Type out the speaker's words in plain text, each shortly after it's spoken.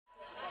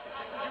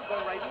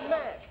bloody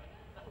mad.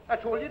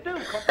 That's all you do,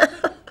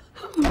 competition.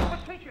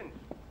 Competition.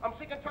 I'm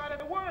sick and tired of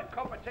the word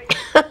competition.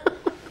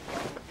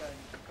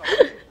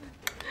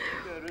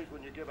 Sure is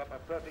when you give up a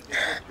perfectly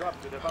good job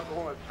to devote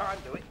all the time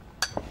to it.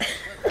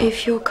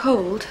 If you're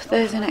cold,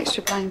 there's an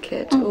extra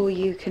blanket, or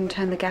you can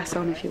turn the gas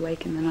on if you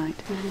wake in the night.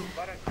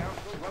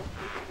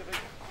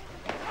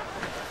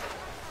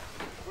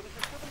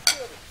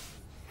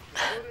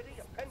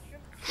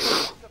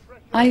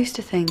 I used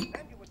to think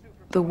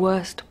the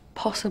worst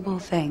possible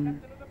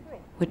thing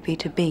would be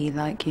to be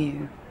like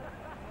you.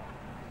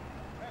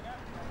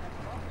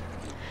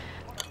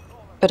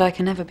 But I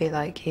can never be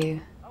like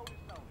you.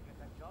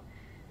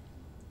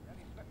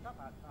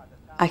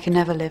 I can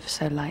never live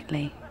so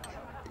lightly.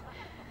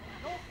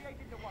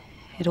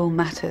 It all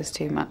matters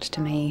too much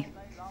to me.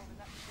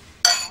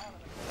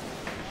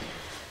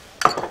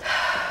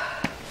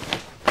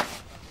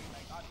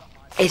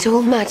 It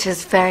all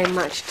matters very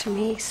much to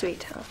me,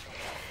 sweetheart.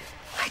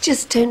 I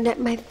just don't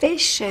let my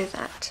face show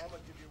that.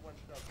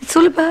 It's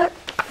all about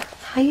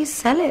how you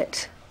sell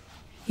it.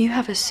 You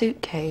have a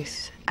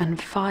suitcase and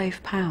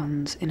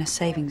 £5 in a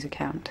savings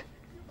account.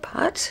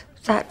 But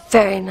that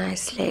very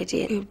nice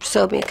lady who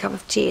sold me a cup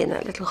of tea in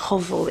that little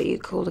hovel that you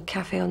call the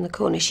cafe on the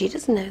corner, she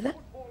doesn't know that.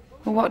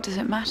 Well, what does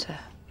it matter?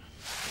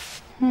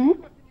 Hmm?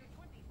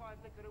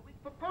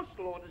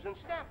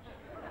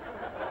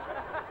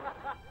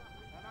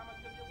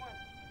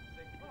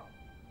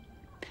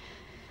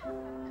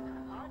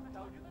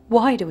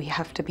 Why do we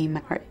have to be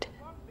married?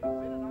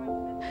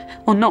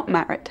 Or not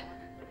married?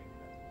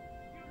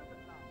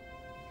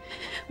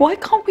 Why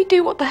can't we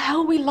do what the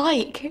hell we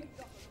like?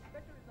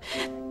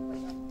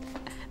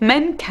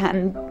 Men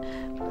can.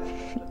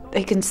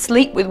 They can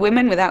sleep with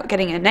women without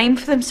getting a name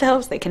for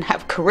themselves. They can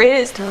have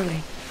careers.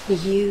 Darling,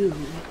 you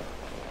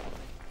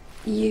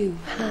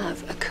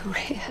have a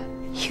career.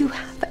 You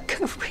have a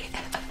career.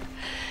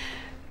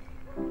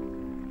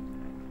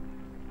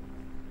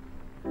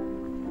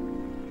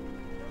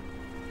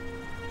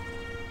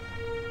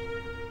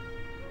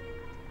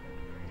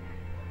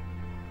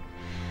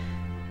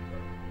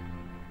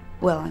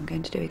 Well, I'm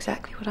going to do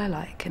exactly what I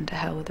like, and to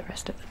hell with the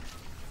rest of them.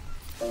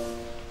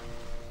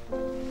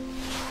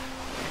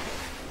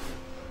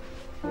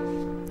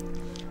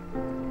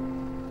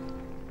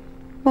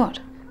 What?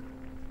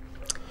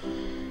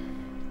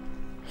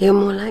 You're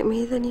more like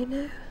me than you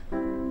know.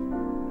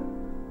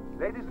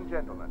 Ladies and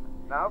gentlemen,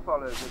 now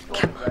follows a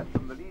short address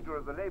from the leader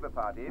of the Labour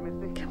Party,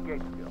 Mr.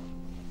 Gatesfield.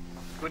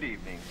 Good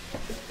evening.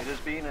 It has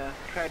been a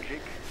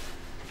tragic,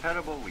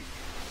 terrible week.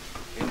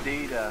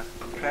 Indeed, a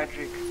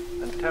tragic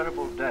and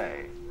terrible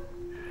day.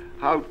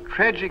 How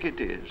tragic it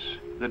is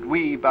that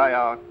we, by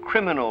our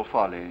criminal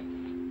folly,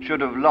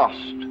 should have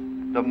lost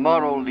the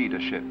moral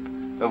leadership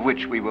of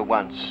which we were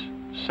once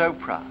so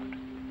proud.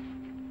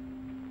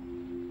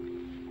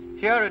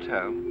 Here at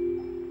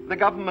home, the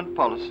government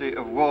policy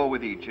of war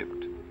with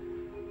Egypt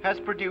has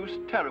produced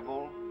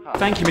terrible harm.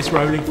 Thank you, Miss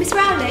Rowley. Miss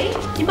Rowley,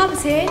 your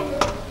mother's here.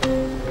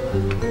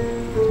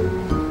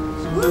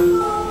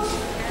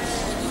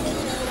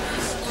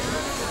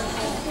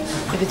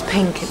 If it's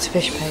pink, it's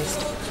fish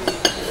paste.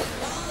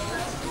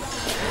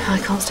 I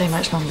can't stay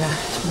much longer.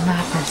 It's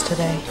madness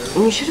today.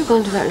 You should have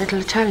gone to that little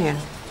Italian.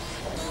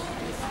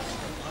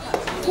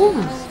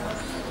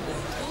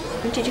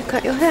 When did you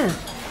cut your hair?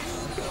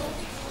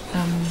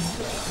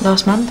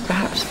 Last month,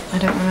 perhaps. I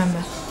don't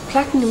remember.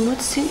 Platinum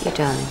would suit you,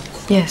 darling.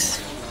 Yes,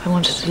 I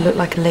wanted to look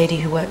like a lady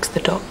who works the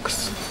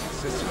docks.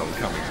 Insisted on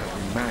coming, so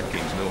we mad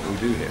keen to know what we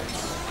do here.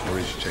 Or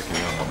is she checking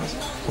out on us?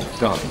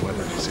 Darling, why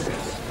don't you sit here?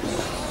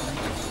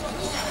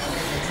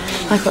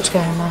 I've got to go,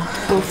 Ma.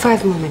 Oh,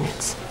 5 more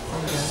minutes.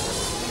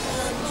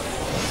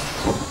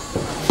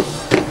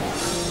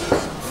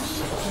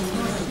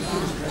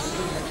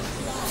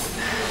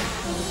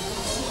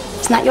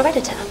 Isn't that your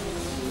editor?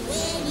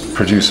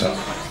 Producer.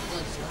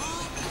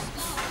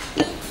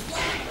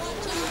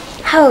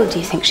 How old do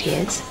you think she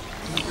is?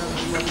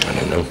 I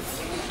don't know.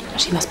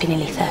 She must be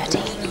nearly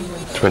 30.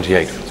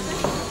 28.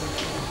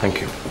 Thank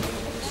you.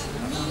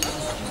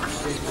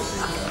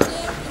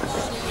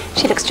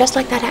 She looks just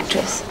like that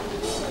actress.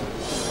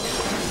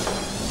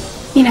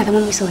 You know, the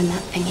one we saw in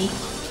that thingy.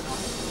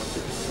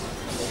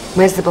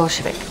 Where's the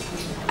Bolshevik?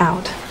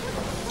 Out.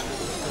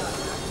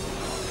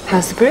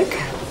 How's the Brig?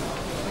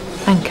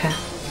 Anchor.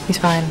 He's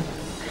fine.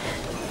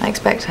 I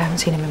expect I haven't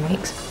seen him in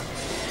weeks.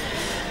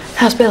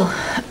 How's Bill?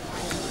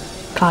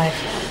 Clive?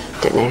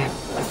 Don't know.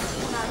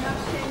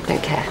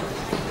 Don't care.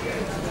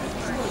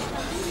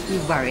 You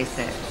worry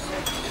so.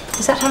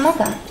 Is that her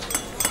mother?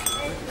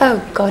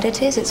 Oh, God,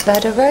 it is. It's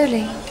Verda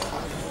Rowley.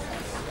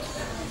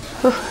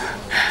 Ooh.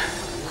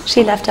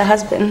 She left her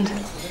husband.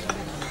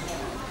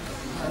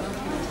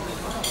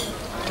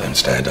 Don't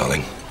stare,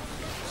 darling.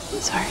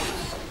 Sorry.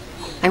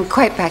 I'm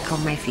quite back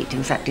on my feet.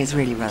 In fact, it's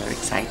really rather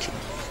exciting.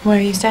 Where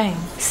are you staying?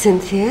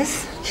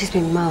 Cynthia's? She's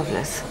been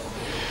marvellous.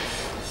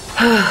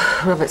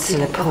 Robert's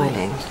still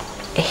appalling.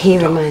 He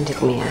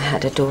reminded me I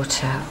had a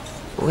daughter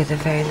with a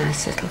very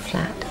nice little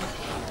flat.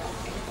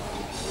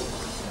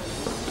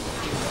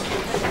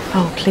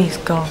 Oh, please,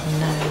 God,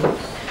 no.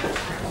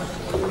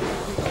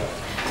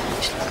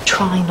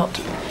 try not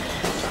to...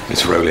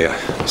 Miss Rowley, I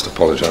must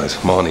apologise.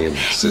 Marnie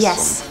insists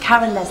Yes,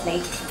 Karen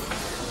Leslie.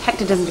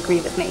 Hector doesn't agree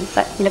with me,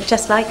 but you look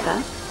just like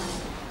her.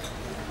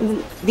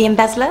 The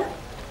Embezzler?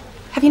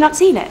 Have you not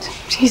seen it?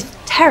 She's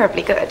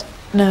terribly good.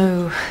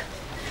 No.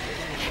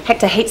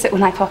 Hector hates it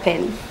when I pop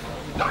in.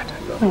 No, I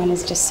don't know. Everyone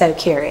is just so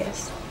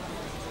curious.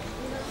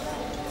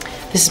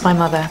 This is my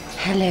mother.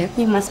 Hello.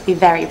 You must be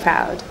very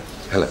proud.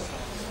 Hello.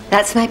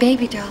 That's my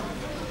baby doll.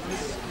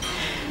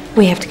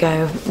 We have to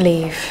go.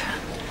 Leave.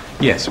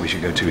 Yes, we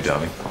should go too,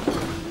 darling.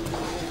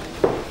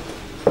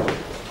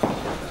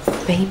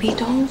 Baby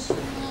dolls?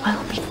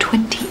 I'll be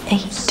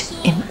 28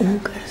 in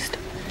August.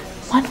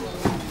 Why not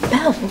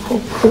Belle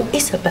or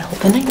Isabel,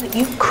 the name that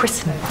you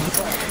christened me,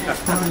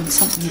 rather than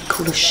something you'd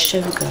call a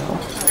showgirl?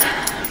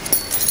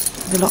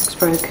 The lock's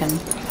broken.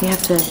 You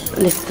have to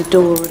lift the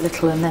door a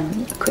little and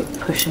then a quick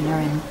push and you're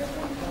in.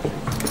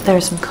 There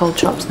are some cold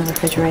chops in the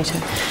refrigerator.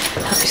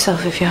 Help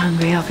yourself if you're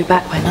hungry. I'll be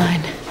back by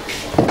 9.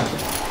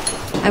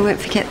 I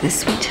won't forget this,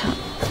 sweetheart.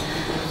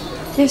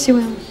 Yes, you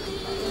will.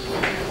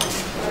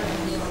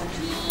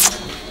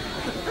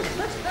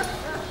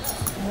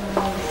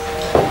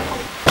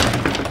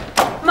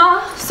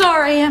 Ma,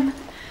 sorry,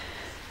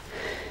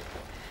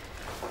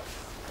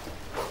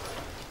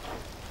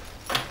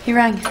 He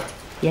rang.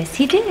 Yes,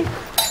 he did.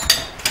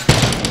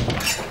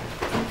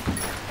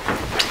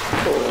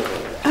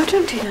 Oh,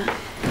 don't do that.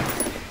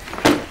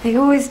 They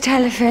always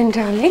telephone,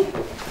 darling.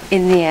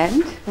 In the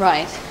end.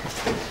 Right.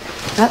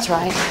 That's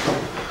right.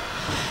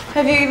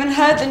 Have you even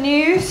heard the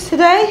news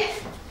today?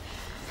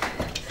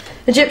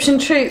 Egyptian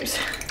troops.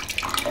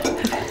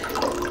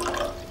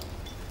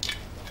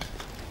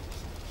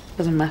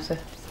 Doesn't matter.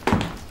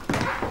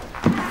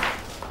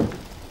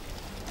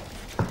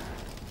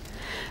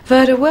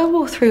 Verda, World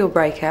War III will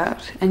break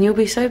out, and you'll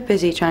be so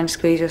busy trying to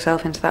squeeze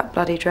yourself into that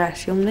bloody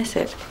dress, you'll miss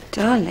it.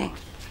 Darling,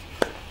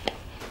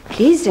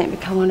 please don't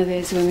become one of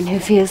those women who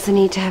feels the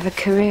need to have a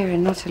career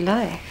and not a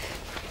life.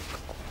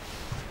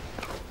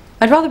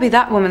 I'd rather be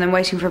that woman than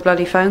waiting for a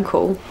bloody phone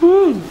call.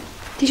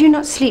 Did you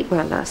not sleep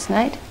well last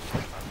night?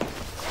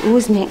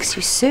 Always makes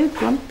you so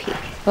grumpy.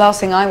 Last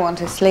thing I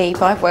want is sleep.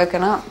 I've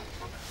woken up.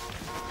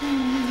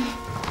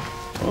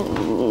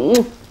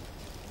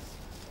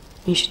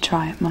 You should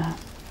try it, Ma.